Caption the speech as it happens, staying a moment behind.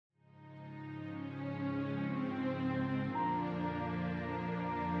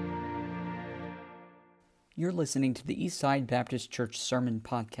You're listening to the Eastside Baptist Church Sermon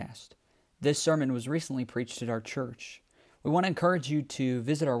Podcast. This sermon was recently preached at our church. We want to encourage you to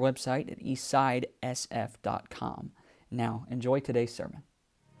visit our website at eastsidesf.com. Now, enjoy today's sermon.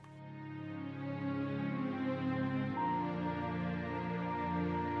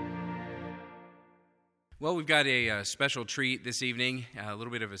 Well, we've got a special treat this evening, a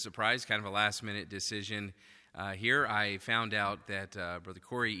little bit of a surprise, kind of a last-minute decision here. I found out that Brother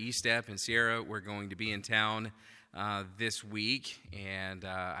Corey Estep and Sierra were going to be in town this week, and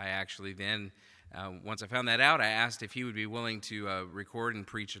I actually then, once I found that out, I asked if he would be willing to record and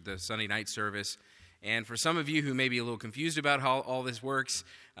preach at the Sunday night service. And for some of you who may be a little confused about how all this works,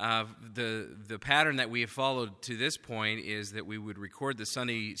 the pattern that we have followed to this point is that we would record the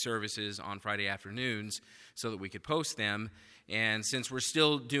Sunday services on Friday afternoons so that we could post them. And since we're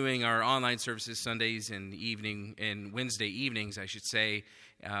still doing our online services Sundays and Wednesday evenings, I should say,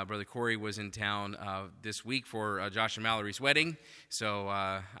 Brother Corey was in town this week for Josh and Mallory's wedding. So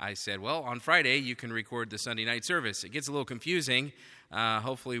I said, well, on Friday you can record the Sunday night service. It gets a little confusing.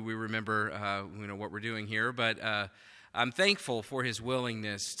 Hopefully we remember what we're doing here, but I'm thankful for his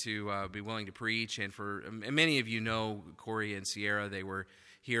willingness to be willing to preach. And for many of you know Corey and Sierra, they were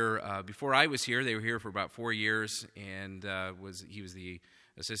here before I was here. They were here for about 4 years, and he was the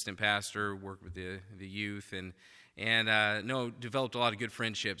assistant pastor, worked with the youth, and developed a lot of good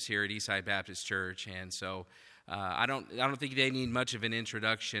friendships here at Eastside Baptist Church. And so I don't think they need much of an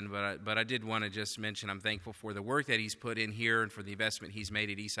introduction, but I did want to just mention I'm thankful for the work that he's put in here and for the investment he's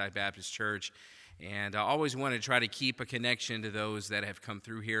made at Eastside Baptist Church. And I always want to try to keep a connection to those that have come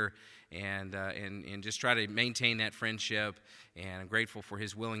through here and just try to maintain that friendship. And I'm grateful for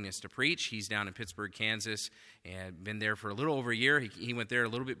his willingness to preach. He's down in Pittsburg, Kansas, and been there for a little over a year. He went there a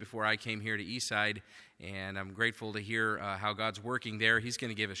little bit before I came here to Eastside, and I'm grateful to hear how God's working there. He's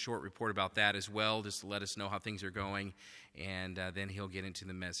going to give a short report about that as well, just to let us know how things are going, and then he'll get into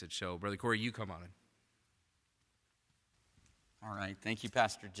the message. So, Brother Corey, you come on in. All right. Thank you,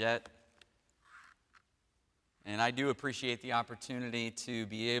 Pastor Jet. And I do appreciate the opportunity to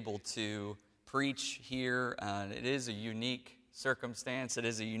be able to preach here. It is a unique circumstance. It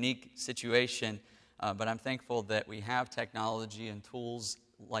is a unique situation. But I'm thankful that we have technology and tools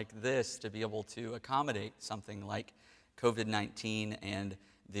like this to be able to accommodate something like COVID-19 and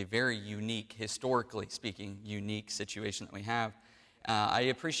the very unique, historically speaking, unique situation that we have. I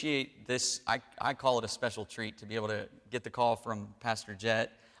appreciate this. I call it a special treat to be able to get the call from Pastor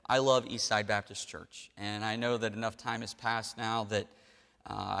Jet. I love Eastside Baptist Church, and I know that enough time has passed now that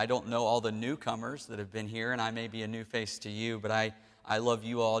I don't know all the newcomers that have been here, and I may be a new face to you, but I love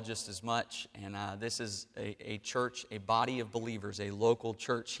you all just as much. And this is a church, a body of believers, a local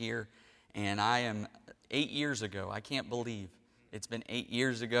church here. And I am 8 years ago. I can't believe it's been 8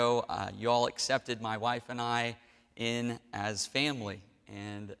 years ago. You all accepted my wife and I in as family.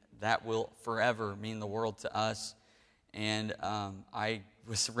 And that will forever mean the world to us. And I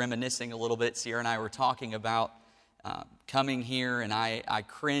was reminiscing a little bit. Sierra and I were talking about coming here, and I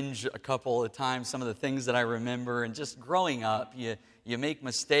cringe a couple of times, some of the things that I remember. And just growing up, you make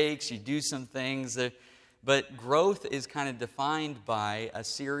mistakes, you do some things, but growth is kind of defined by a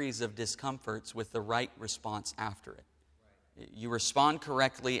series of discomforts with the right response after it. Right. You respond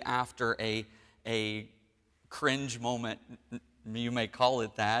correctly after a cringe moment, you may call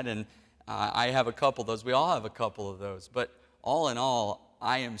it that, and I have a couple of those. We all have a couple of those. But all in all,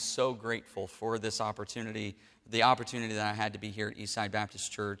 I am so grateful for this opportunity, the opportunity that I had to be here at Eastside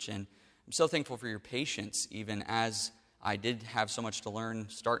Baptist Church. And I'm so thankful for your patience, even as I did have so much to learn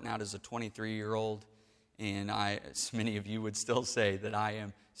starting out as a 23-year-old. And as many of you would still say that I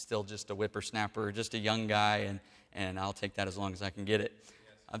am still just a whippersnapper, just a young guy, and I'll take that as long as I can get it. Yes.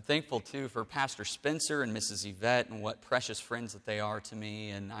 I'm thankful, too, for Pastor Spencer and Mrs. Yvette and what precious friends that they are to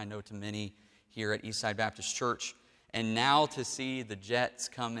me, and I know to many here at Eastside Baptist Church. And now to see the Jets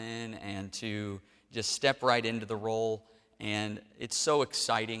come in and to just step right into the role. And it's so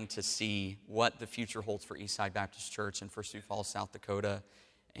exciting to see what the future holds for Eastside Baptist Church and for Sioux Falls, South Dakota.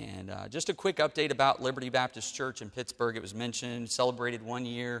 And just a quick update about Liberty Baptist Church in Pittsburg. It was mentioned, celebrated 1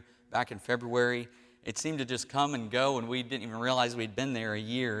 year back in February. It seemed to just come and go, and we didn't even realize we'd been there a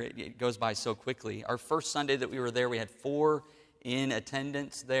year. It goes by so quickly. Our first Sunday that we were there, we had 4 in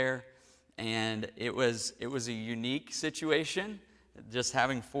attendance there. And it was a unique situation, just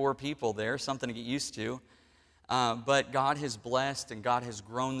having 4 people there, something to get used to. But God has blessed and God has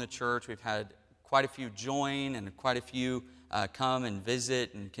grown the church. We've had quite a few join and quite a few come and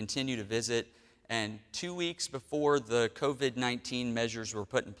visit and continue to visit. And 2 weeks before the COVID-19 measures were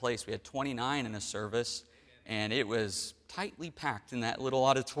put in place, we had 29 in a service, and it was tightly packed in that little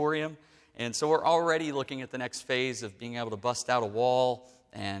auditorium. And so we're already looking at the next phase of being able to bust out a wall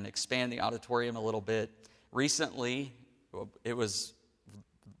and expand the auditorium a little bit. Recently, it was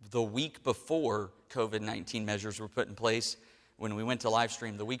the week before COVID-19 measures were put in place when we went to live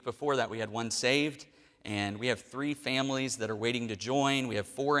stream. The week before that, we had one saved, and we have 3 families that are waiting to join. We have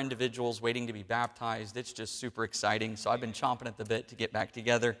 4 individuals waiting to be baptized. It's just super exciting. So I've been chomping at the bit to get back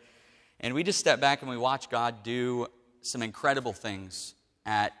together. And we just step back and we watch God do some incredible things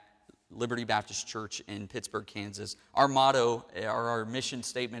at Liberty Baptist Church in Pittsburg, Kansas. Our motto, or our mission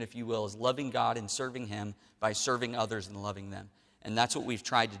statement, if you will, is loving God and serving Him by serving others and loving them. And that's what we've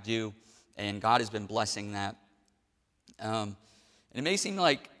tried to do, and God has been blessing that. And it may seem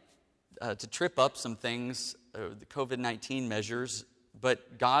like to trip up some things, the COVID-19 measures,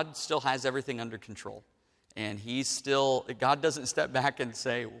 but God still has everything under control. And God doesn't step back and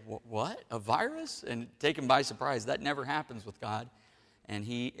say, what, a virus? And take Him by surprise. That never happens with God. And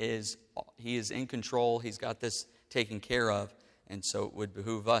He is in control. He's got this taken care of. And so it would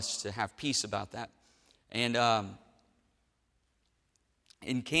behoove us to have peace about that. And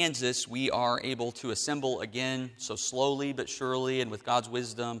in Kansas, we are able to assemble again, so slowly but surely and with God's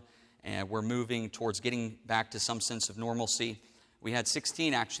wisdom. And we're moving towards getting back to some sense of normalcy. We had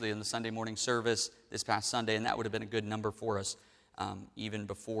 16 actually in the Sunday morning service this past Sunday, and that would have been a good number for us even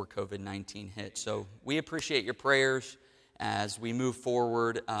before COVID-19 hit. So we appreciate your prayers as we move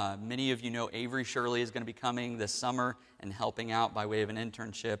forward. Many of you know Avery Shirley is going to be coming this summer and helping out by way of an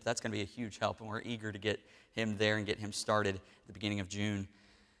internship. That's going to be a huge help, and we're eager to get him there and get him started at the beginning of June.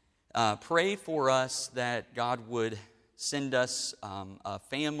 Pray for us that God would send us a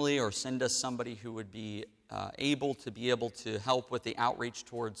family or send us somebody who would be able to help with the outreach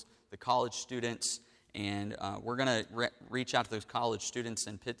towards the college students. And we're going to reach out to those college students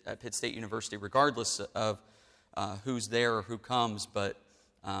at Pitt State University regardless of who's there or who comes. But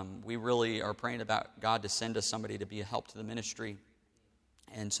we really are praying about God to send us somebody to be a help to the ministry.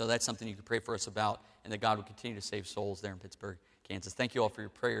 And so that's something you can pray for us about, and that God would continue to save souls there in Pittsburg, Kansas. Thank you all for your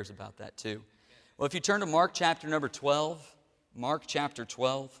prayers about that too. Well, if you turn to Mark chapter number 12, Mark chapter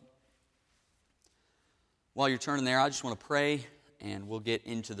 12. While you're turning there, I just want to pray, and we'll get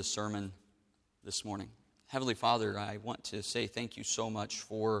into the sermon this morning. Heavenly Father, I want to say thank you so much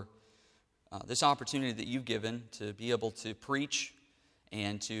for this opportunity that you've given to be able to preach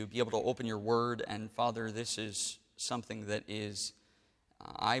and to be able to open your word. And Father, this is something that is,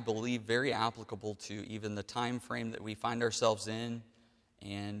 I believe, very applicable to even the time frame that we find ourselves in.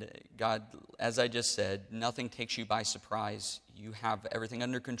 And God, as I just said, nothing takes you by surprise. You have everything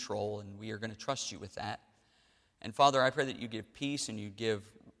under control, and we are going to trust you with that. And Father, I pray that you give peace and you give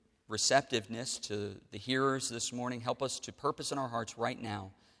receptiveness to the hearers this morning. Help us to purpose in our hearts right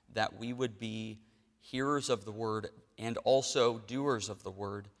now that we would be hearers of the word and also doers of the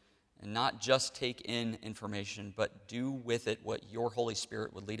word, and not just take in information, but do with it what your Holy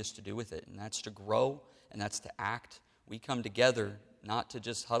Spirit would lead us to do with it. And that's to grow, and that's to act. We come together not to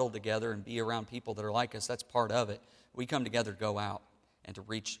just huddle together and be around people that are like us. That's part of it. We come together to go out and to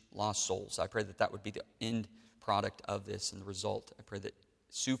reach lost souls. I pray that that would be the end product of this and the result. I pray that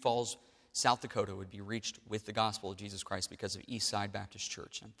Sioux Falls, South Dakota would be reached with the gospel of Jesus Christ because of Eastside Baptist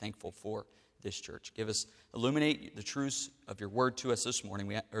Church. I'm thankful for this church. Illuminate the truths of your word to us this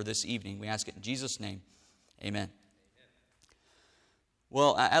morning, or this evening. We ask it in Jesus' name. Amen.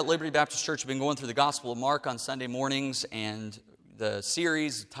 Well, at Liberty Baptist Church, we've been going through the Gospel of Mark on Sunday mornings, and the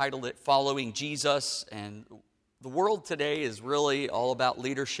series titled it Following Jesus. And the world today is really all about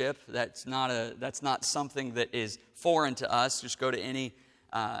leadership. That's not something that is foreign to us. Just go to any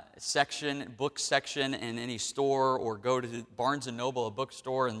book section in any store, or go to Barnes & Noble, a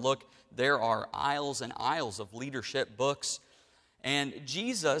bookstore, and look. There are aisles and aisles of leadership books. And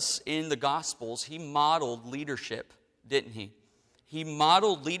Jesus in the Gospels, he modeled leadership, didn't he? He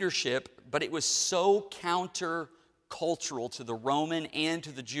modeled leadership, but it was so counter-cultural to the Roman and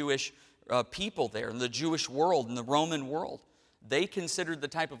to the Jewish people there, in the Jewish world, in the Roman world. They considered the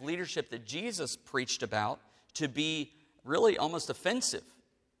type of leadership that Jesus preached about to be really almost offensive.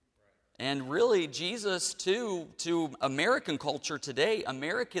 And really, Jesus, too, to American culture today,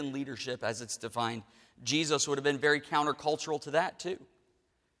 American leadership as it's defined, Jesus would have been very countercultural to that, too.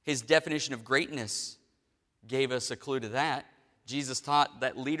 His definition of greatness gave us a clue to that. Jesus taught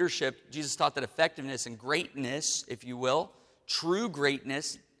that effectiveness and greatness, if you will, true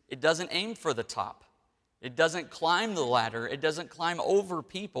greatness, it doesn't aim for the top. It doesn't climb the ladder. It doesn't climb over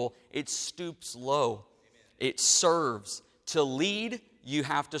people. It stoops low. Amen. It serves. To lead, you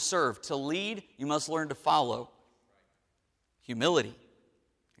have to serve. To lead, you must learn to follow. Humility.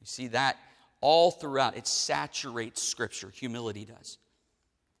 You see that all throughout. It saturates Scripture. Humility does.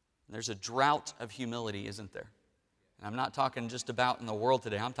 There's a drought of humility, isn't there? And I'm not talking just about in the world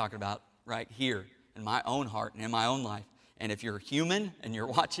today. I'm talking about right here in my own heart and in my own life. And if you're human and you're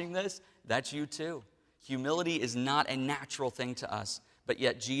watching this, that's you too. Humility is not a natural thing to us, but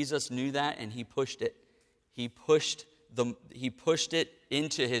yet Jesus knew that and he pushed it. He pushed it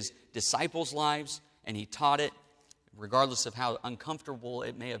into his disciples' lives and he taught it, regardless of how uncomfortable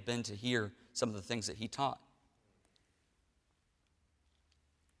it may have been to hear some of the things that he taught.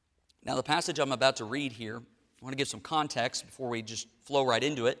 Now, the passage I'm about to read here, I want to give some context before we just flow right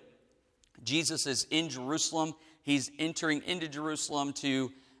into it. Jesus is in Jerusalem. He's entering into Jerusalem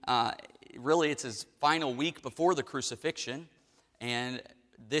to, really it's his final week before the crucifixion. And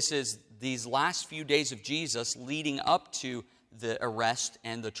this is these last few days of Jesus leading up to the arrest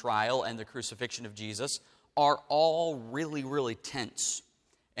and the trial and the crucifixion of Jesus are all really, really tense.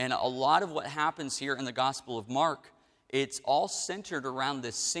 And a lot of what happens here in the Gospel of Mark, it's all centered around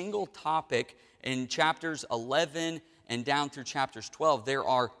this single topic. In chapters 11 and down through chapters 12, there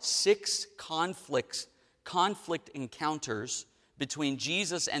are 6 conflict encounters between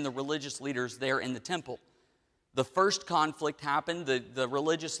Jesus and the religious leaders there in the temple. The first conflict happened. The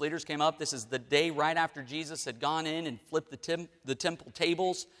religious leaders came up. This is the day right after Jesus had gone in and flipped the temple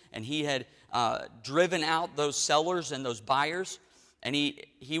tables, and he had driven out those sellers and those buyers. And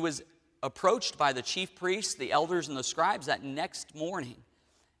he was approached by the chief priests, the elders, and the scribes that next morning.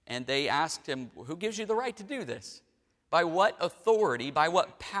 And they asked him, who gives you the right to do this? By what authority, by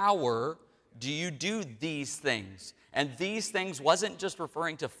what power do you do these things? And these things wasn't just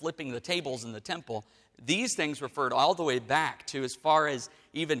referring to flipping the tables in the temple. These things referred all the way back to as far as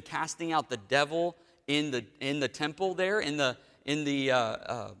even casting out the devil in the temple there, in the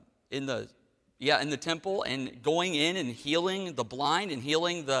temple, and going in and healing the blind and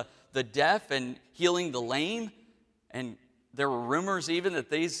healing the deaf and healing the lame. And there were rumors even that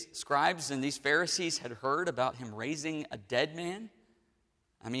these scribes and these Pharisees had heard about him raising a dead man.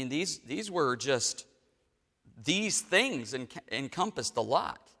 I mean, these were just, these things encompassed a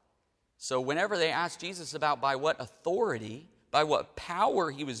lot. So whenever they asked Jesus about by what authority, by what power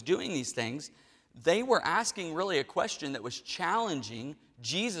he was doing these things, they were asking really a question that was challenging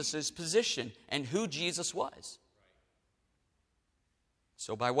Jesus' position and who Jesus was.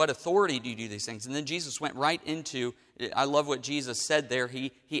 So by what authority do you do these things? And then Jesus went right into, I love what Jesus said there.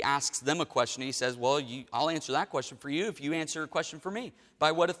 He asks them a question. He says, well, I'll answer that question for you if you answer a question for me.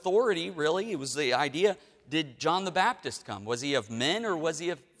 By what authority, really? It was the idea, did John the Baptist come? Was he of men or was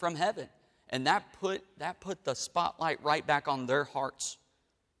he from heaven? And that put the spotlight right back on their hearts.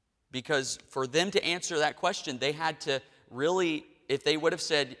 Because for them to answer that question, they had to really, if they would have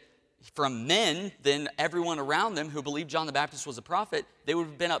said, from men, then everyone around them who believed John the Baptist was a prophet, they would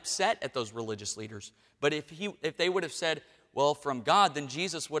have been upset at those religious leaders. But if they would have said, well, from God, then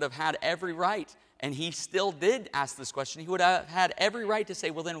Jesus would have had every right. And he still did ask this question. He would have had every right to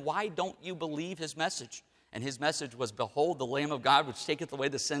say, well, then why don't you believe his message? And his message was, behold, the Lamb of God, which taketh away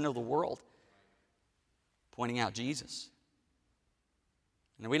the sin of the world. Pointing out Jesus.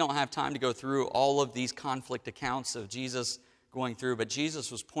 And we don't have time to go through all of these conflict accounts of Jesus going through, but Jesus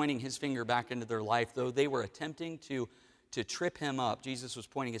was pointing his finger back into their life. Though they were attempting to trip him up, Jesus was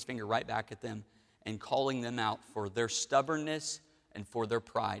pointing his finger right back at them and calling them out for their stubbornness and for their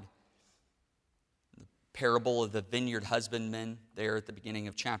pride. The parable of the vineyard husbandmen there at the beginning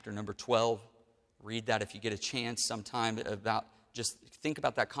of chapter number 12. Read that if you get a chance sometime. Just think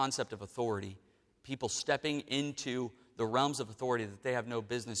about that concept of authority. People stepping into the realms of authority that they have no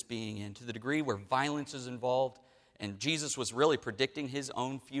business being in, to the degree where violence is involved. And Jesus was really predicting his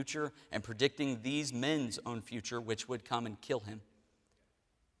own future and predicting these men's own future, which would come and kill him.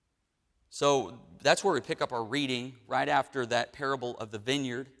 So that's where we pick up our reading, right after that parable of the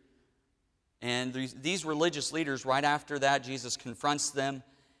vineyard. And these religious leaders, right after that, Jesus confronts them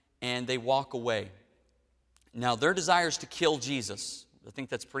and they walk away. Now, their desire is to kill Jesus. I think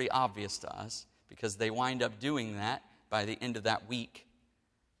that's pretty obvious to us because they wind up doing that by the end of that week.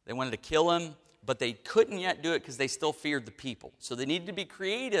 They wanted to kill him, but they couldn't yet do it because they still feared the people. So they needed to be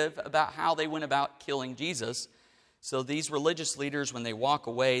creative about how they went about killing Jesus. So these religious leaders, when they walk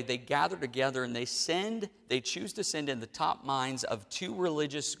away, they gather together and they choose to send in the top minds of two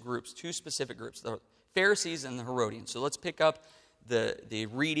religious groups, two specific groups, the Pharisees and the Herodians. So let's pick up the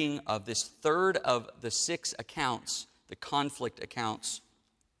reading of this third of the 6 accounts, the conflict accounts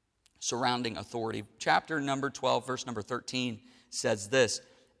surrounding authority. Chapter number 12, verse number 13 says this,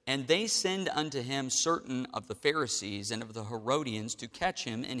 "And they send unto him certain of the Pharisees and of the Herodians to catch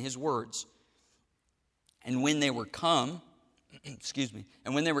him in his words. And when they were come,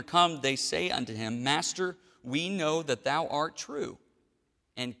 they say unto him, Master, we know that thou art true,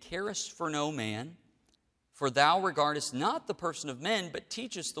 and carest for no man, for thou regardest not the person of men, but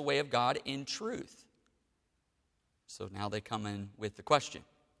teachest the way of God in truth. So now they come in with the question,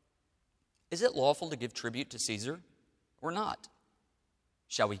 is it lawful to give tribute to Caesar or not?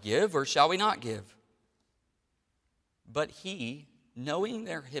 Shall we give or shall we not give? But he, knowing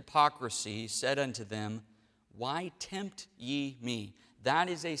their hypocrisy, said unto them, why tempt ye me? That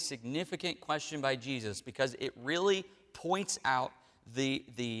is a significant question by Jesus because it really points out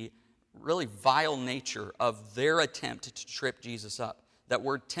the really vile nature of their attempt to trip Jesus up. That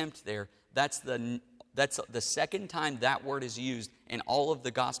word tempt there, that's the second time that word is used in all of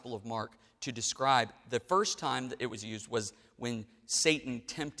the Gospel of Mark to describe. The first time that it was used was when Satan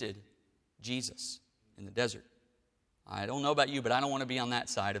tempted Jesus in the desert. I don't know about you, but I don't want to be on that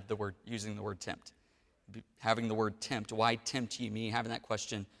side of the word, using the word tempt. Having the word tempt, why tempt ye me? Having that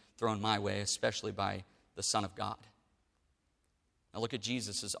question thrown my way, especially by the Son of God. Now look at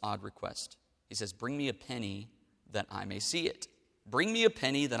Jesus' odd request. He says, bring me a penny that I may see it. Bring me a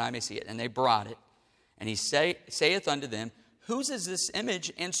penny that I may see it. And they brought it. And he saith unto them, whose is this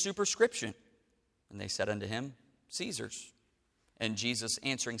image and superscription? And they said unto him, Caesar's. And Jesus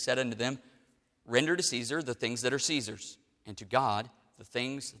answering said unto them, render to Caesar the things that are Caesar's, and to God the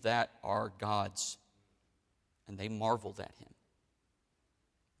things that are God's. And they marveled at him.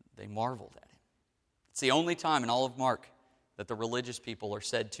 They marveled at him. It's the only time in all of Mark that the religious people are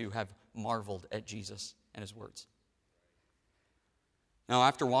said to have marveled at Jesus and his words. Now,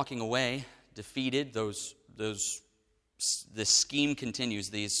 after walking away, defeated, this scheme continues.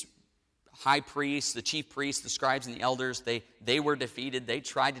 These high priests, the chief priests, the scribes, and the elders, they were defeated. They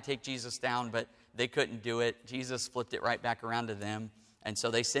tried to take Jesus down, but they couldn't do it. Jesus flipped it right back around to them. And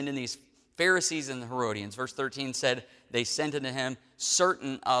so they send in these Pharisees and the Herodians. Verse 13 said, they sent unto him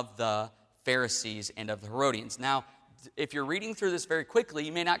certain of the Pharisees and of the Herodians. Now, if you're reading through this very quickly,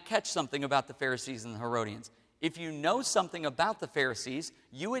 you may not catch something about the Pharisees and the Herodians. If you know something about the Pharisees,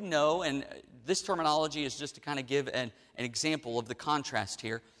 you would know, and this terminology is just to kind of give an example of the contrast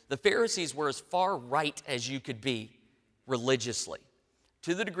here. The Pharisees were as far right as you could be religiously,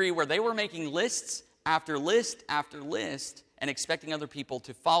 to the degree where they were making lists after list after list and expecting other people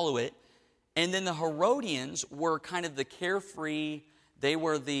to follow it. And then the Herodians were kind of the carefree. They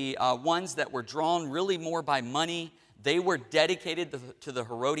were the ones that were drawn really more by money. They were dedicated to the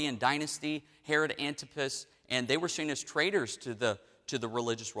Herodian dynasty, Herod Antipas, and they were seen as traitors to the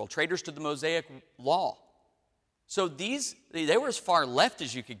religious world, traitors to the Mosaic law. So they were as far left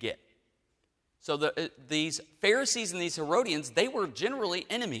as you could get. So these Pharisees and these Herodians, they were generally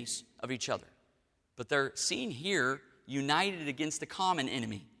enemies of each other. But they're seen here united against a common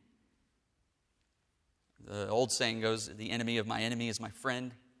enemy. The old saying goes, the enemy of my enemy is my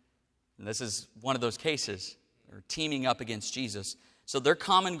friend. And this is one of those cases. They're teaming up against Jesus. So their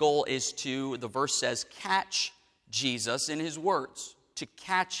common goal is to, the verse says, catch Jesus in his words, to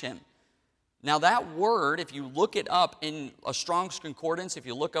catch him. Now that word, if you look it up in a Strong's Concordance, if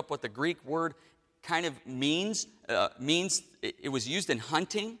you look up what the Greek word kind of means it was used in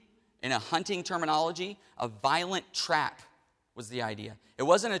hunting, in a hunting terminology. A violent trap was the idea. It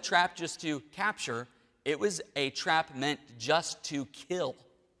wasn't a trap just to capture, it was a trap meant just to kill.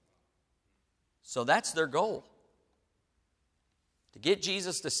 So that's their goal. To get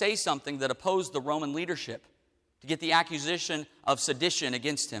Jesus to say something that opposed the Roman leadership, to get the accusation of sedition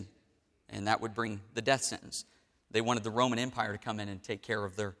against him, and that would bring the death sentence. They wanted the Roman Empire to come in and take care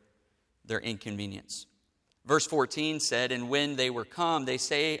of their inconvenience. Verse 14 said, and when they were come, they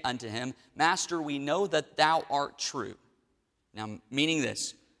say unto him, Master, we know that thou art true. Now, meaning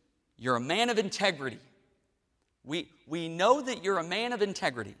this, you're a man of integrity. We know that you're a man of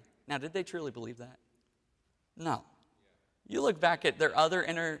integrity. Now, did they truly believe that? No. You look back at their other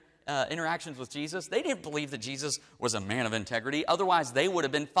interactions with Jesus, they didn't believe that Jesus was a man of integrity. Otherwise, they would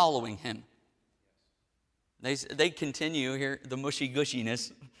have been following him. They continue here, the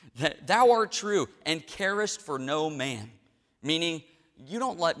mushy-gushiness, that thou art true and carest for no man. Meaning, you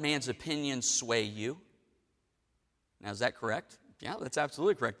don't let man's opinion sway you. Now, is that correct? Yeah, that's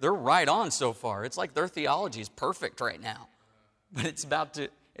absolutely correct. They're right on so far. It's like their theology is perfect right now. But it's about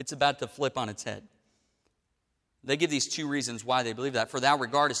to flip on its head. They give these two reasons why they believe that. For thou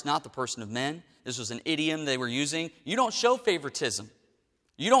regardest not the person of men. This was an idiom they were using. You don't show favoritism.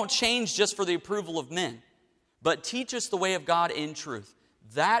 You don't change just for the approval of men. But teach us the way of God in truth.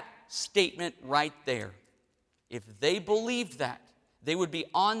 That statement right there, if they believed that, they would be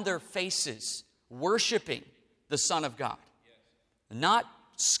on their faces worshiping the Son of God. Not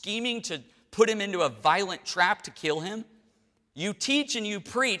scheming to put him into a violent trap to kill him, You teach and you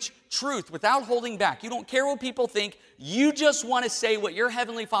preach truth without holding back. You don't care what people think. You just want to say what your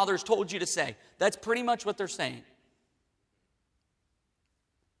Heavenly Father has told you to say. That's pretty much what they're saying.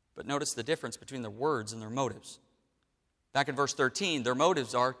 But notice the difference between their words and their motives. Back in verse 13, their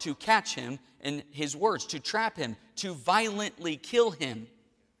motives are to catch him in his words, to trap him, to violently kill him.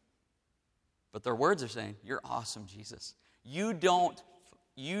 But their words are saying, you're awesome, Jesus. You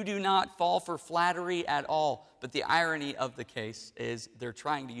do not fall for flattery at all. But the irony of the case is they're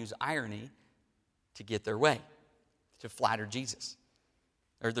trying to use irony to get their way, to flatter Jesus.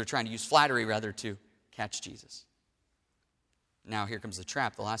 Or they're trying to use flattery, rather, to catch Jesus. Now here comes the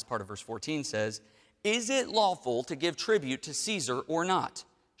trap. The last part of verse 14 says, is it lawful to give tribute to Caesar or not?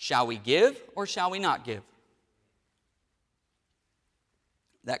 Shall we give or shall we not give?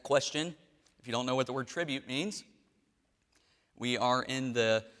 That question, if you don't know what the word tribute means, we are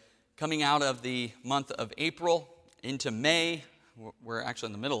coming out of the month of April into May. We're actually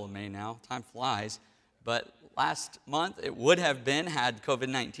in the middle of May now. Time flies. But last month it would have been had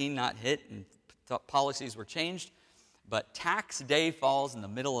COVID-19 not hit and policies were changed. But tax day falls in the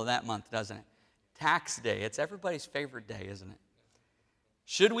middle of that month, doesn't it? Tax day. It's everybody's favorite day, isn't it?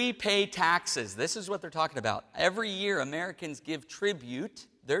 Should we pay taxes? This is what they're talking about. Every year Americans give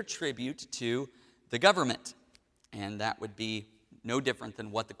their tribute to the government. And that would be no different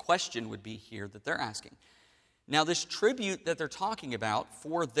than what the question would be here that they're asking. Now, this tribute that they're talking about,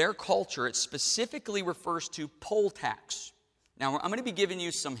 for their culture, it specifically refers to poll tax. Now, I'm going to be giving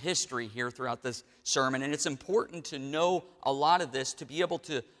you some history here throughout this sermon, and it's important to know a lot of this to be able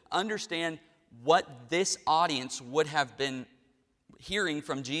to understand what this audience would have been hearing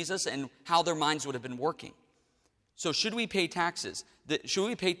from Jesus and how their minds would have been working. So should we pay taxes? Should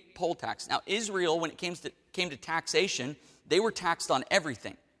we pay poll tax? Now, Israel, when it came to taxation, they were taxed on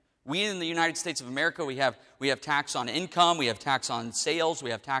everything. We in the United States of America, we have tax on income, we have tax on sales,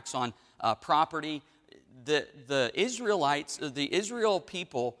 we have tax on property. The Israelites, the Israel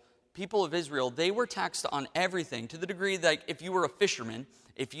people of Israel, they were taxed on everything to the degree that if you were a fisherman,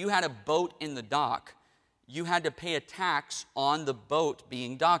 if you had a boat in the dock, you had to pay a tax on the boat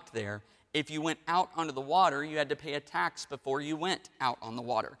being docked there. If you went out onto the water, you had to pay a tax before you went out on the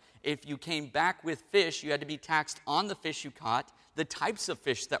water. If you came back with fish, you had to be taxed on the fish you caught, the types of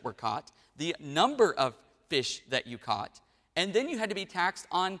fish that were caught, the number of fish that you caught, and then you had to be taxed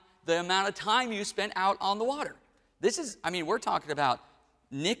on the amount of time you spent out on the water. We're talking about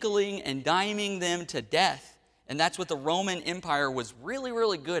nickeling and diming them to death, and that's what the Roman Empire was really,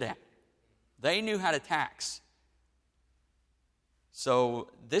 really good at. They knew how to tax. So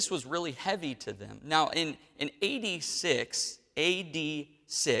this was really heavy to them. Now, in AD 6,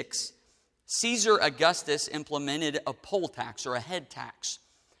 Caesar Augustus implemented a poll tax or a head tax.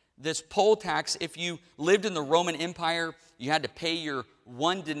 This poll tax, if you lived in the Roman Empire, you had to pay your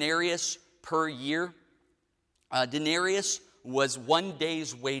 1 denarius per year. A denarius was 1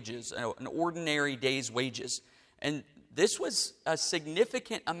 day's wages, an ordinary day's wages. And this was a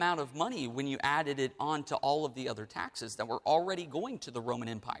significant amount of money when you added it on to all of the other taxes that were already going to the Roman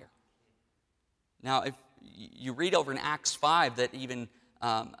Empire. Now, if you read over in Acts 5 that even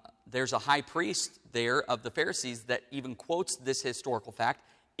there's a high priest there of the Pharisees that even quotes this historical fact.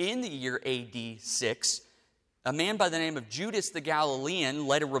 In the year AD 6, a man by the name of Judas the Galilean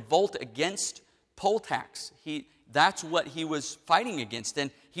led a revolt against poll tax. That's what he was fighting against, and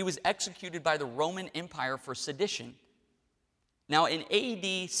he was executed by the Roman Empire for sedition. Now, in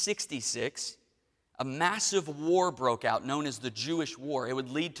AD 66, a massive war broke out known as the Jewish War. It would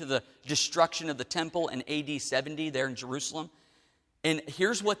lead to the destruction of the temple in AD 70 there in Jerusalem. And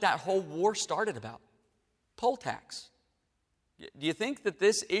here's what that whole war started about: poll tax. Do you think that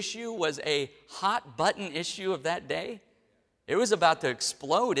this issue was a hot button issue of that day? It was about to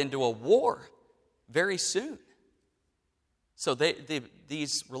explode into a war very soon. So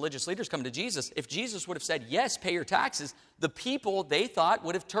these religious leaders come to Jesus. If Jesus would have said, yes, pay your taxes, the people, they thought,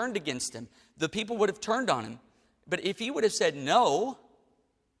 would have turned against him. The people would have turned on him. But if he would have said, no,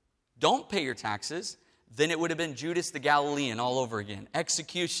 don't pay your taxes, then it would have been Judas the Galilean all over again.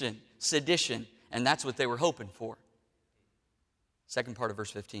 Execution, sedition, and that's what they were hoping for. Second part of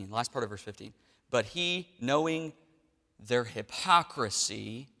verse 15, last part of verse 15. But he, knowing their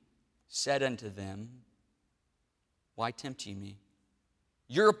hypocrisy, said unto them, why tempt ye me?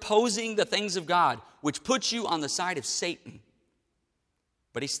 You're opposing the things of God, which puts you on the side of Satan.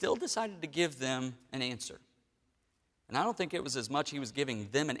 But he still decided to give them an answer. And I don't think it was as much he was giving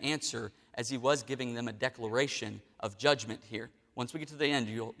them an answer as he was giving them a declaration of judgment here. Once we get to the end,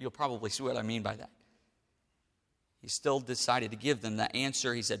 you'll probably see what I mean by that. He still decided to give them that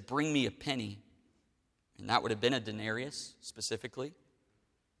answer. He said, bring me a penny. and that would have been a denarius specifically,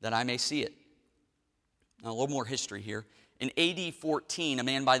 that I may see it. Now, a little more history here. In AD 14, a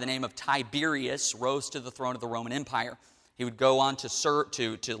man by the name of Tiberius rose to the throne of the Roman Empire. He would go on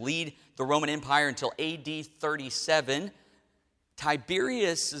to lead the Roman Empire until AD 37.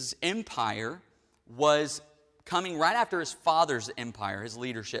 Tiberius' empire was coming right after his father's empire, his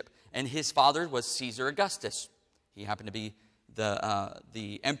leadership. And his father was Caesar Augustus. He happened to be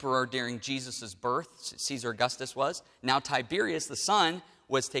the emperor during Jesus' birth. Caesar Augustus was. Now Tiberius, the son,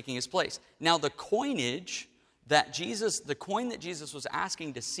 was taking his place. Now the coin that Jesus was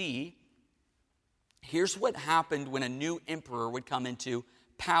asking to see, here's what happened when a new emperor would come into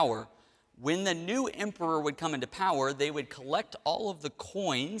power. When the new emperor would come into power, they would collect all of the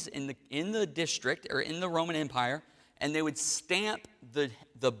coins in the district or in the Roman Empire, and they would stamp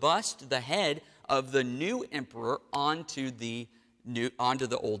the bust, the head of the new emperor onto the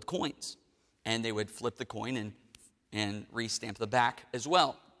old coins. And they would flip the coin and re-stamp the back as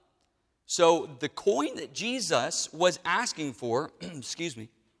well. So the coin that Jesus was asking for,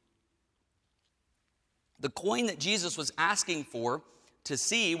 the coin that Jesus was asking for to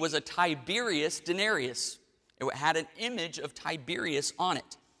see was a Tiberius denarius. It had an image of Tiberius on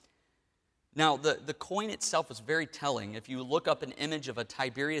it. Now, the coin itself is very telling. If you look up an image of a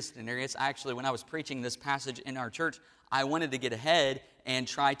Tiberius denarius, actually, when I was preaching this passage in our church, I wanted to get ahead and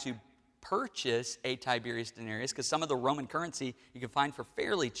try to purchase a Tiberius denarius, because some of the Roman currency you can find for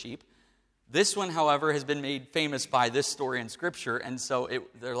fairly cheap. This one, however, has been made famous by this story in Scripture, and so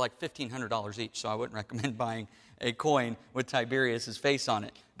they're like $1,500 each, so I wouldn't recommend buying a coin with Tiberius' face on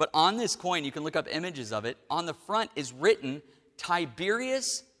it. But on this coin, you can look up images of it. On the front is written,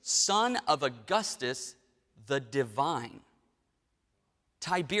 Tiberius, son of Augustus, the divine.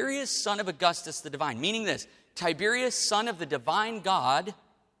 Tiberius, son of Augustus, the divine. Meaning this, Tiberius, son of the divine God,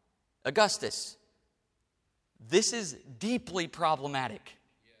 Augustus. This is deeply problematic.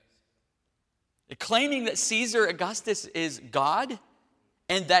 Claiming that Caesar Augustus is God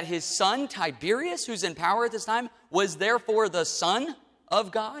and that his son Tiberius, who's in power at this time, was therefore the son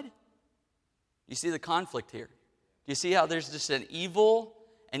of God. You see the conflict here. Do you see how there's just an evil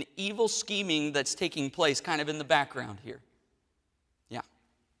scheming that's taking place kind of in the background here? Yeah.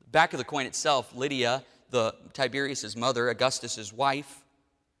 The back of the coin itself, Lydia, the Tiberius' mother, Augustus' wife,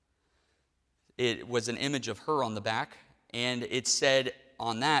 it was an image of her on the back, and it said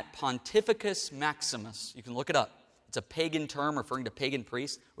on that, Pontificus Maximus. You can look it up. It's a pagan term referring to pagan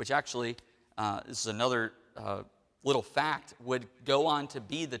priests, which actually, this is another little fact, would go on to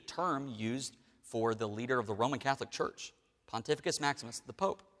be the term used for the leader of the Roman Catholic Church. Pontificus Maximus, the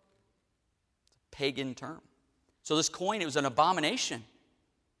Pope. It's a pagan term. So this coin, it was an abomination.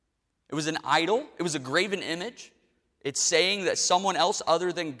 It was an idol. It was a graven image. It's saying that someone else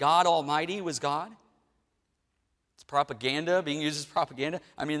other than God Almighty was God. Propaganda, being used as propaganda.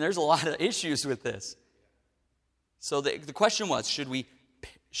 I mean, there's a lot of issues with this. So the question was, should we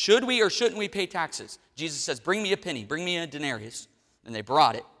or shouldn't we pay taxes? Jesus says, bring me a penny, bring me a denarius. And they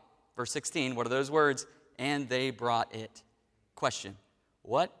brought it. Verse 16, what are those words? And they brought it. Question,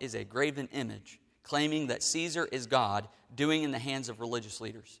 what is a graven image claiming that Caesar is God doing in the hands of religious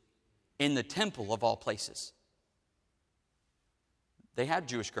leaders? In the temple of all places. They had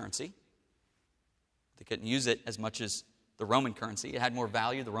Jewish currency. They couldn't use it as much as the Roman currency. It had more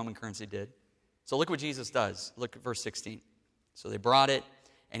value, the Roman currency did. So look what Jesus does. Look at verse 16. So they brought it,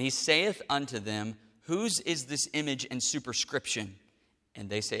 and he saith unto them, whose is this image and superscription? And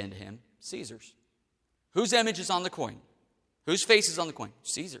they say unto him, Caesar's. Whose image is on the coin? Whose face is on the coin?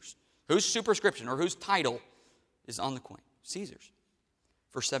 Caesar's. Whose superscription or whose title is on the coin? Caesar's.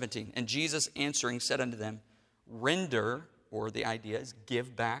 Verse 17. And Jesus answering said unto them, render, or the idea is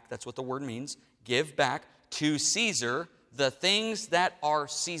give back. That's what the word means. Give back to Caesar the things that are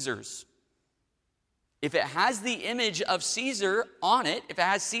Caesar's. If it has the image of Caesar on it, if it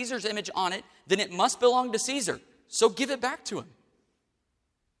has Caesar's image on it, then it must belong to Caesar. So give it back to him.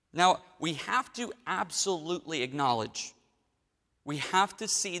 Now, we have to absolutely acknowledge, we have to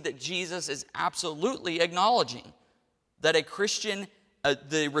see that Jesus is absolutely acknowledging that a Christian,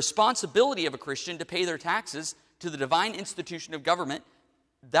 the responsibility of a Christian to pay their taxes to the divine institution of government,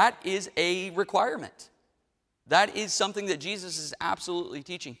 that is a requirement. That is something that Jesus is absolutely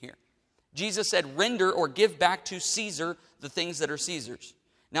teaching here. Jesus said, render or give back to Caesar the things that are Caesar's.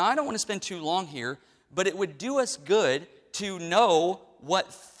 Now, I don't want to spend too long here, but it would do us good to know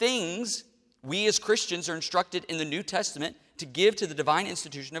what things we as Christians are instructed in the New Testament to give to the divine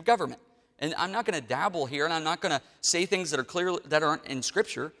institution of government. And I'm not going to dabble here, and I'm not going to say things that are clear that aren't in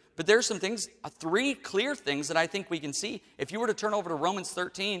Scripture, but there are some things, 3 clear things that I think we can see. If you were to turn over to Romans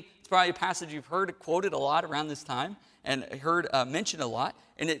 13, it's probably a passage you've heard quoted a lot around this time and heard mentioned a lot.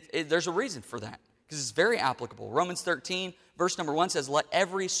 And there's a reason for that, because it's very applicable. Romans 13, verse number 1 says, let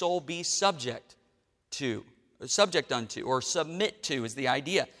every soul be subject unto, or submit to is the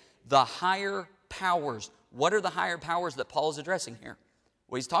idea. The higher powers. What are the higher powers that Paul is addressing here?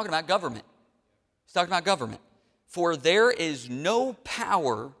 Well, he's talking about government. He's talking about government. For there is no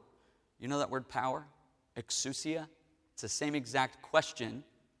power, you know that word power? Exousia. It's the same exact question.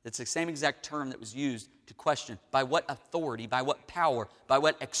 It's the same exact term that was used to question. By what authority, by what power, by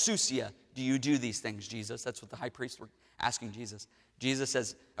what exousia do you do these things, Jesus? That's what the high priests were asking Jesus. Jesus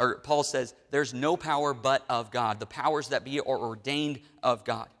says, or Paul says, there's no power but of God. The powers that be are ordained of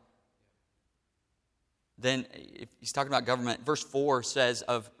God. Then, if he's talking about government, verse 4 says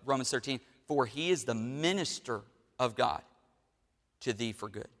of Romans 13, for he is the minister of God to thee for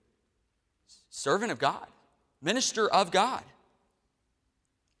good. Servant of God. Minister of God.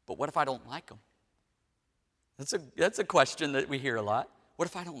 But what if I don't like him? That's a question that we hear a lot. What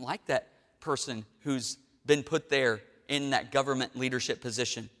if I don't like that person who's been put there in that government leadership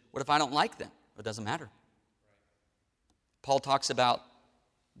position? What if I don't like them? It doesn't matter. Paul talks about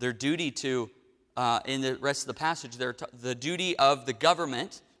their duty to, in the rest of the passage, the duty of the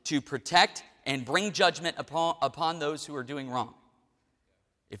government to protect and bring judgment upon those who are doing wrong.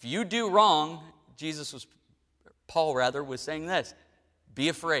 If you do wrong, Paul was saying this, be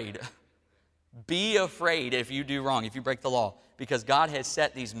afraid. Be afraid if you do wrong, if you break the law, because God has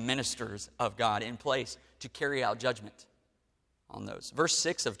set these ministers of God in place to carry out judgment on those. Verse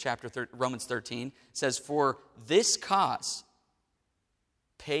 6 of Romans 13 says, for this cause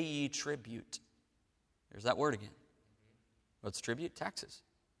pay ye tribute. There's that word again. What's tribute? Taxes.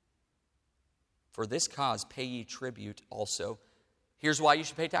 For this cause pay ye tribute also. Here's why you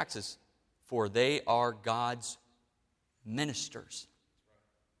should pay taxes. For they are God's ministers.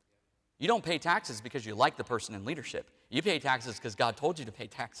 You don't pay taxes because you like the person in leadership. You pay taxes because God told you to pay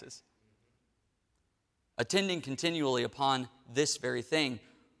taxes. Attending continually upon this very thing.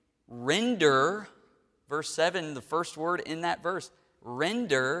 Render, verse 7, the first word in that verse.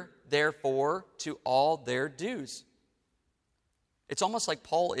 Render, therefore, to all their dues. It's almost like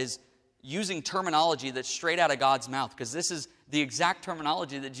Paul is using terminology that's straight out of God's mouth, because this is the exact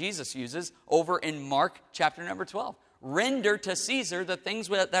terminology that Jesus uses over in Mark chapter number 12. Render to Caesar the things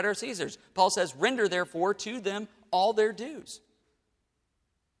that are Caesar's. Paul says, render therefore to them all their dues.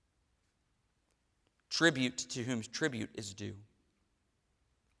 Tribute to whom tribute is due.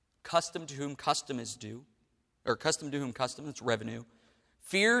 Custom to whom custom is due. Or custom to whom custom, that's revenue.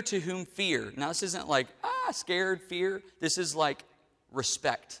 Fear to whom fear. Now this isn't like, scared fear. This is like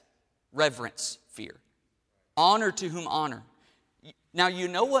respect, reverence, fear. Honor to whom honor. Now you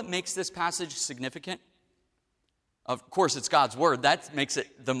know what makes this passage significant? Of course, it's God's word. That makes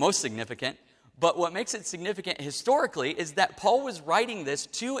it the most significant. But what makes it significant historically is that Paul was writing this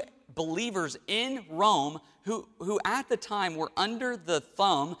to believers in Rome who at the time were under the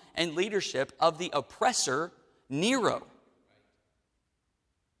thumb and leadership of the oppressor Nero.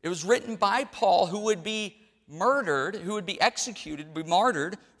 It was written by Paul, who would be murdered, who would be executed, be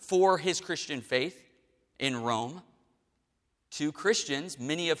martyred for his Christian faith in Rome. To Christians,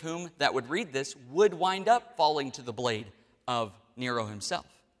 many of whom that would read this, would wind up falling to the blade of Nero himself.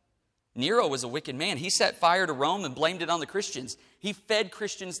 Nero was a wicked man. He set fire to Rome and blamed it on the Christians. He fed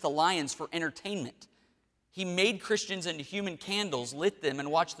Christians to lions for entertainment. He made Christians into human candles, lit them,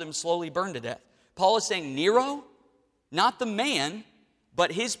 and watched them slowly burn to death. Paul is saying Nero, not the man,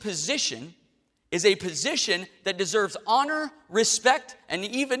 but his position is a position that deserves honor, respect, and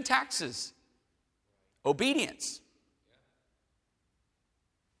even taxes. Obedience.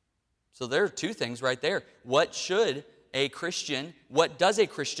 So there are two things right there. What does a Christian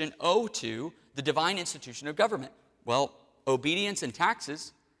owe to the divine institution of government? Well, obedience and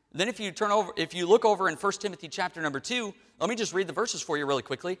taxes. Then if you look over in 1 Timothy chapter number 2, let me just read the verses for you really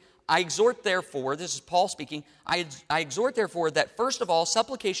quickly. I exhort therefore, this is Paul speaking, I exhort therefore that first of all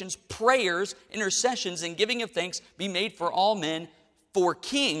supplications, prayers, intercessions, and giving of thanks be made for all men, for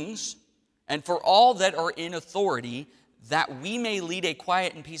kings, and for all that are in authority, that we may lead a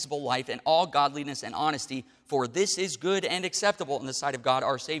quiet and peaceable life in all godliness and honesty, for this is good and acceptable in the sight of God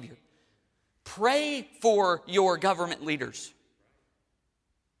our Savior. Pray for your government leaders.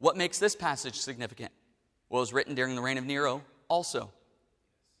 What makes this passage significant? Well, it was written during the reign of Nero also.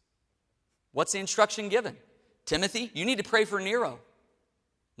 What's the instruction given? Timothy, you need to pray for Nero.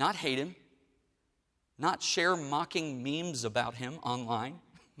 Not hate him. Not share mocking memes about him online.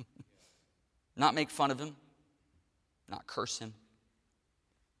 Not make fun of him. Not curse him.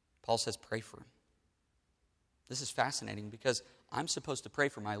 Paul says pray for him. This is fascinating because I'm supposed to pray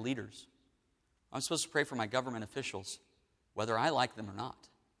for my leaders. I'm supposed to pray for my government officials, whether I like them or not.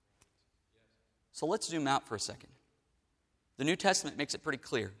 So let's zoom out for a second. The New Testament makes it pretty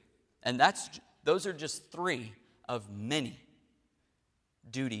clear. And those are just 3 of many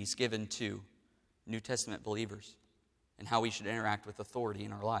duties given to New Testament believers and how we should interact with authority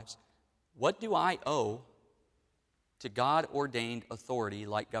in our lives. What do I owe to God-ordained authority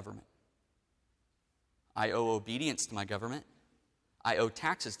like government? I owe obedience to my government. I owe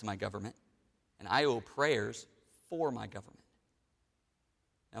taxes to my government. And I owe prayers for my government.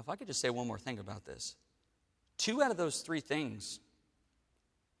 Now, if I could just say one more thing about this. 2 out of those 3 things,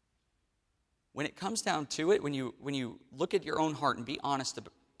 when it comes down to it, when you look at your own heart and be honest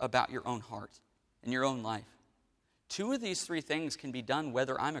about your own heart and your own life, 2 of these 3 things can be done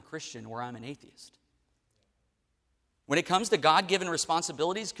whether I'm a Christian or I'm an atheist. When it comes to God-given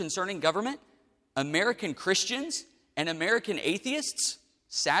responsibilities concerning government, American Christians and American atheists,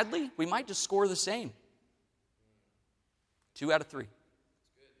 sadly, we might just score the same. 2 out of 3.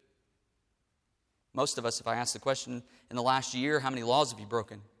 Most of us, if I ask the question, in the last year, how many laws have you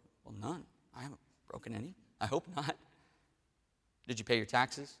broken? Well, none. I haven't broken any. I hope not. Did you pay your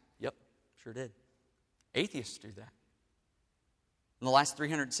taxes? Yep, sure did. Atheists do that. In the last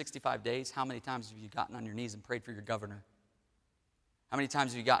 365 days, how many times have you gotten on your knees and prayed for your governor? How many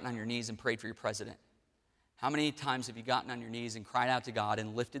times have you gotten on your knees and prayed for your president? How many times have you gotten on your knees and cried out to God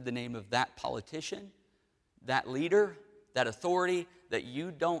and lifted the name of that politician, that leader, that authority that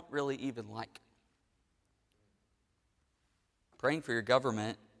you don't really even like? Praying for your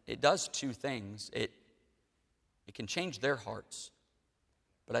government, it does 2 things. It can change their hearts.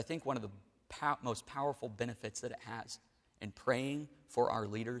 But I think one of the most powerful benefits that it has in praying for our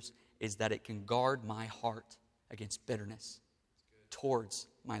leaders is that it can guard my heart against bitterness towards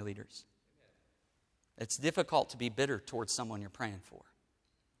my leaders. It's difficult to be bitter towards someone you're praying for.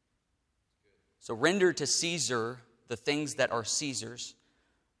 So render to Caesar the things that are Caesar's.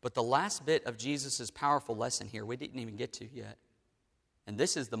 But the last bit of Jesus' powerful lesson here, we didn't even get to yet. And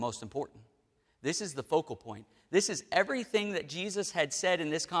this is the most important. This is the focal point. This is everything that Jesus had said in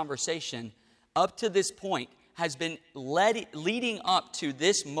this conversation up to this point has been leading up to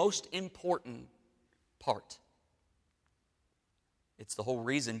this most important part. It's the whole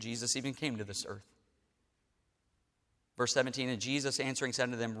reason Jesus even came to this earth. Verse 17, and Jesus answering said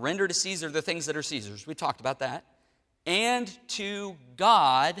unto them, render to Caesar the things that are Caesar's. We talked about that. And to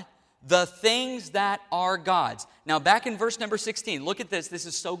God the things that are God's. Now back in verse number 16, look at this. This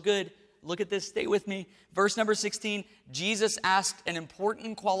is so good. Look at this. Stay with me. Verse number 16, Jesus asked an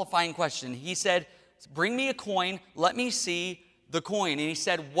important qualifying question. He said, bring me a coin. Let me see the coin. And he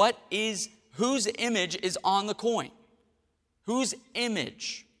said, whose image is on the coin? Whose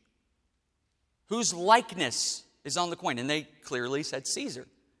image? Whose likeness is on the coin? And they clearly said Caesar.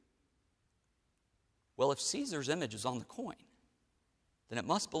 Well, if Caesar's image is on the coin, then it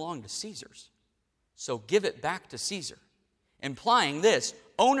must belong to Caesar's. So give it back to Caesar. Implying this,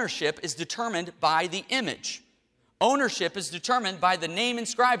 ownership is determined by the image. Ownership is determined by the name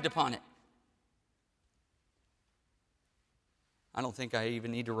inscribed upon it. I don't think I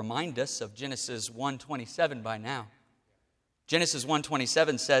even need to remind us of Genesis 1:27 by now. Genesis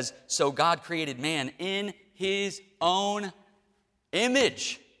 1:27 says, so God created man in His own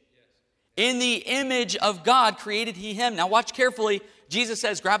image. In the image of God created He him. Now watch carefully. Jesus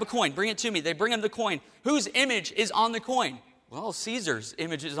says, grab a coin, bring it to me. They bring him the coin. Whose image is on the coin? Well, Caesar's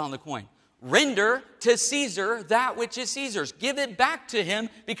image is on the coin. Render to Caesar that which is Caesar's. Give it back to him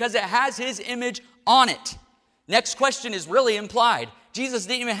because it has his image on it. Next question is really implied. Jesus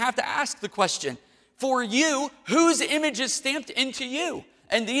didn't even have to ask the question. For you, whose image is stamped into you?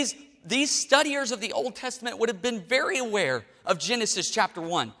 And these studiers of the Old Testament would have been very aware of Genesis chapter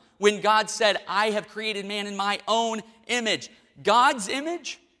 1 when God said, I have created man in my own image. God's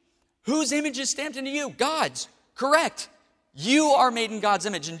image? Whose image is stamped into you? God's. Correct. You are made in God's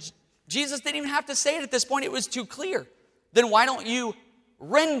image. And Jesus didn't even have to say it at this point. It was too clear. Then why don't you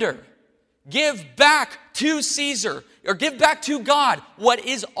render? Give back to Caesar, or give back to God what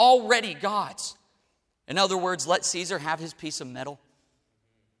is already God's. In other words, let Caesar have his piece of metal.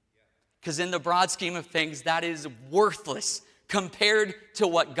 Because in the broad scheme of things, that is worthless compared to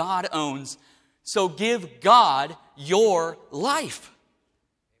what God owns. So give God your life.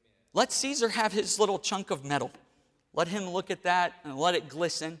 Let Caesar have his little chunk of metal. Let him look at that and let it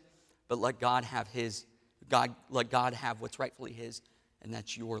glisten. But let God have let God have what's rightfully his, and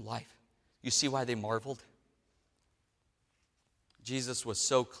that's your life. You see why they marveled? Jesus was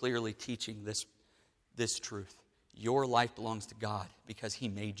so clearly teaching this truth. Your life belongs to God because He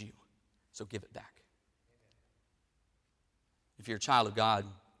made you. So give it back. If you're a child of God,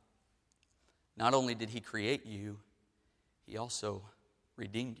 not only did He create you, He also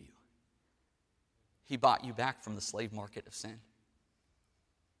redeemed you. He bought you back from the slave market of sin.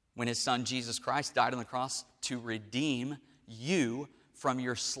 When His Son, Jesus Christ, died on the cross to redeem you from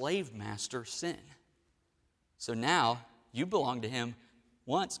your slave master, sin. So now, you belong to Him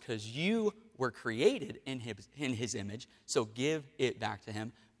once because you were created in His image, so give it back to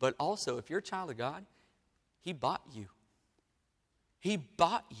Him. But also, if you're a child of God, He bought you. He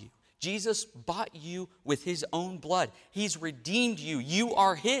bought you. Jesus bought you with His own blood. He's redeemed you. You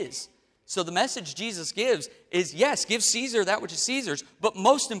are His. So the message Jesus gives is, yes, give Caesar that which is Caesar's, but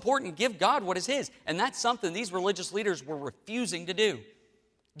most important, give God what is His. And that's something these religious leaders were refusing to do.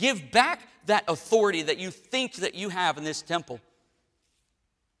 Give back that authority that you think that you have in this temple.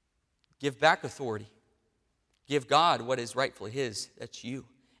 Give back authority. Give God what is rightfully His. That's you.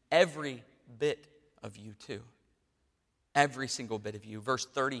 Every bit of you too. Every single bit of you. Verse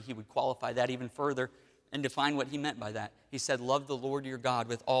 30, he would qualify that even further and define what he meant by that. He said, love the Lord your God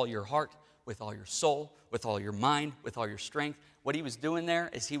with all your heart, with all your soul, with all your mind, with all your strength. What he was doing there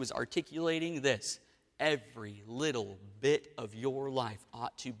is he was articulating this. Every little bit of your life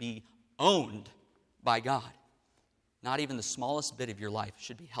ought to be owned by God. Not even the smallest bit of your life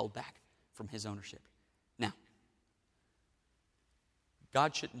should be held back from His ownership. Now,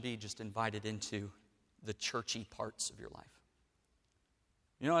 God shouldn't be just invited into the churchy parts of your life.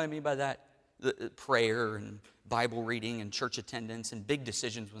 You know what I mean by that? The prayer and Bible reading and church attendance and big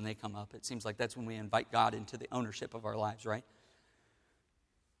decisions when they come up. It seems like that's when we invite God into the ownership of our lives, right?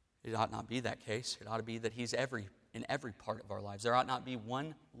 It ought not be that case. It ought to be that He's in every part of our lives. There ought not be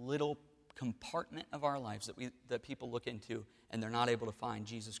one little compartment of our lives that people look into and they're not able to find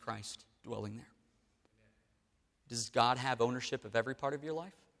Jesus Christ dwelling there. Does God have ownership of every part of your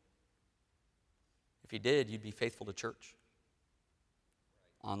life? If He did, you'd be faithful to church.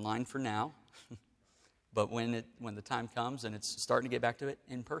 Online for now, but when the time comes and it's starting to get back to it,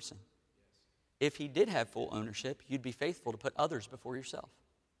 in person. If He did have full ownership, you'd be faithful to put others before yourself.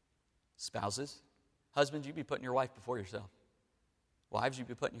 Spouses, husbands, you'd be putting your wife before yourself. Wives, you'd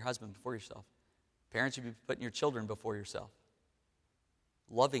be putting your husband before yourself. Parents, you'd be putting your children before yourself.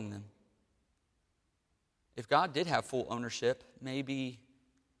 Loving them. If God did have full ownership, maybe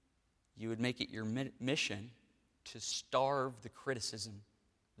you would make it your mission to starve the criticism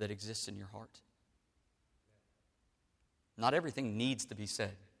that exists in your heart. Not everything needs to be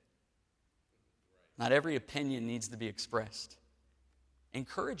said. Not every opinion needs to be expressed.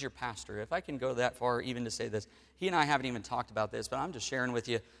 Encourage your pastor. If I can go that far even to say this, he and I haven't even talked about this, but I'm just sharing with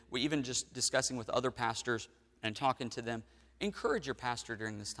you, we even just discussing with other pastors and talking to them. Encourage your pastor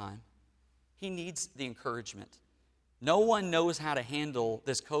during this time. He needs the encouragement. No one knows how to handle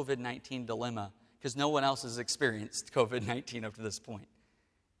this COVID-19 dilemma because no one else has experienced COVID-19 up to this point.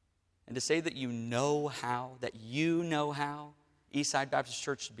 And to say that you know how Eastside Baptist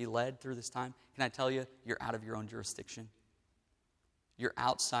Church should be led through this time, can I tell you, you're out of your own jurisdiction. You're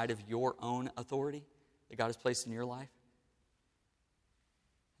outside of your own authority that God has placed in your life.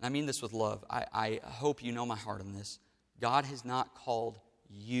 And I mean this with love. I hope you know my heart on this. God has not called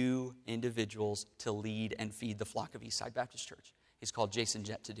you individuals to lead and feed the flock of Eastside Baptist Church. He's called Jason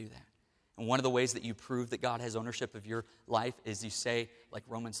Jett to do that. And one of the ways that you prove that God has ownership of your life is you say, like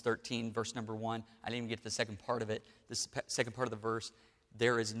Romans 13, verse number 1, I didn't even get to the second part of it, the second part of the verse,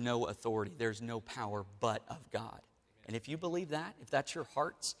 there is no authority, there's no power but of God. And if you believe that, if that's your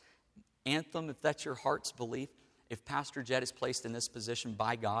heart's anthem, if that's your heart's belief, if Pastor Jett is placed in this position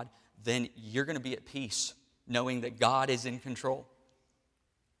by God, then you're going to be at peace knowing that God is in control.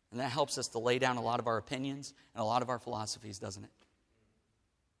 And that helps us to lay down a lot of our opinions and a lot of our philosophies, doesn't it?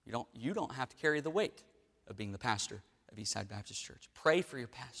 You don't have to carry the weight of being the pastor of Eastside Baptist Church. Pray for your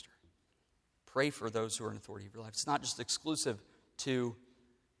pastor. Pray for those who are in authority of your life. It's not just exclusive to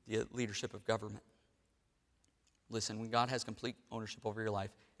the leadership of government. Listen, when God has complete ownership over your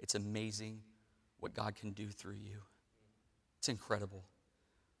life, it's amazing what God can do through you. It's incredible.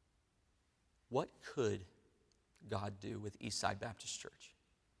 What could God do with Eastside Baptist Church?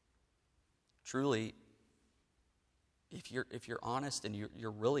 Truly, if you're honest and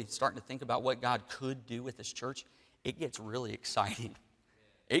you're really starting to think about what God could do with this church, it gets really exciting.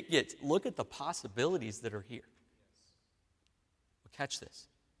 Look at the possibilities that are here. Well, catch this.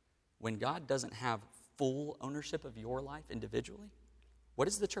 When God doesn't have full ownership of your life individually, what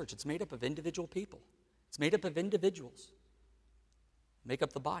is the church? It's made up of individual people. It's made up of individuals. Make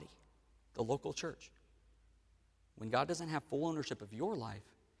up the body, the local church. When God doesn't have full ownership of your life,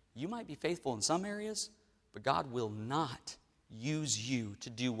 you might be faithful in some areas, but God will not use you to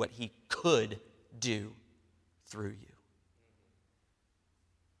do what He could do through you.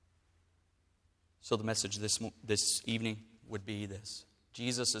 So the message this evening would be this.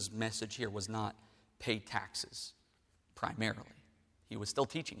 Jesus' message here was not pay taxes primarily. He was still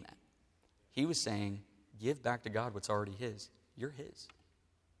teaching that. He was saying, give back to God what's already His. You're His.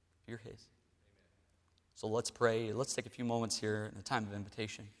 You're His. So let's pray. Let's take a few moments here in a time of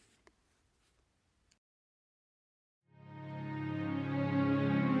invitation.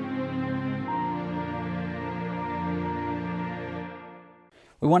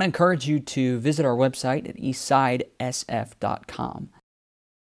 We want to encourage you to visit our website at eastsidesf.com.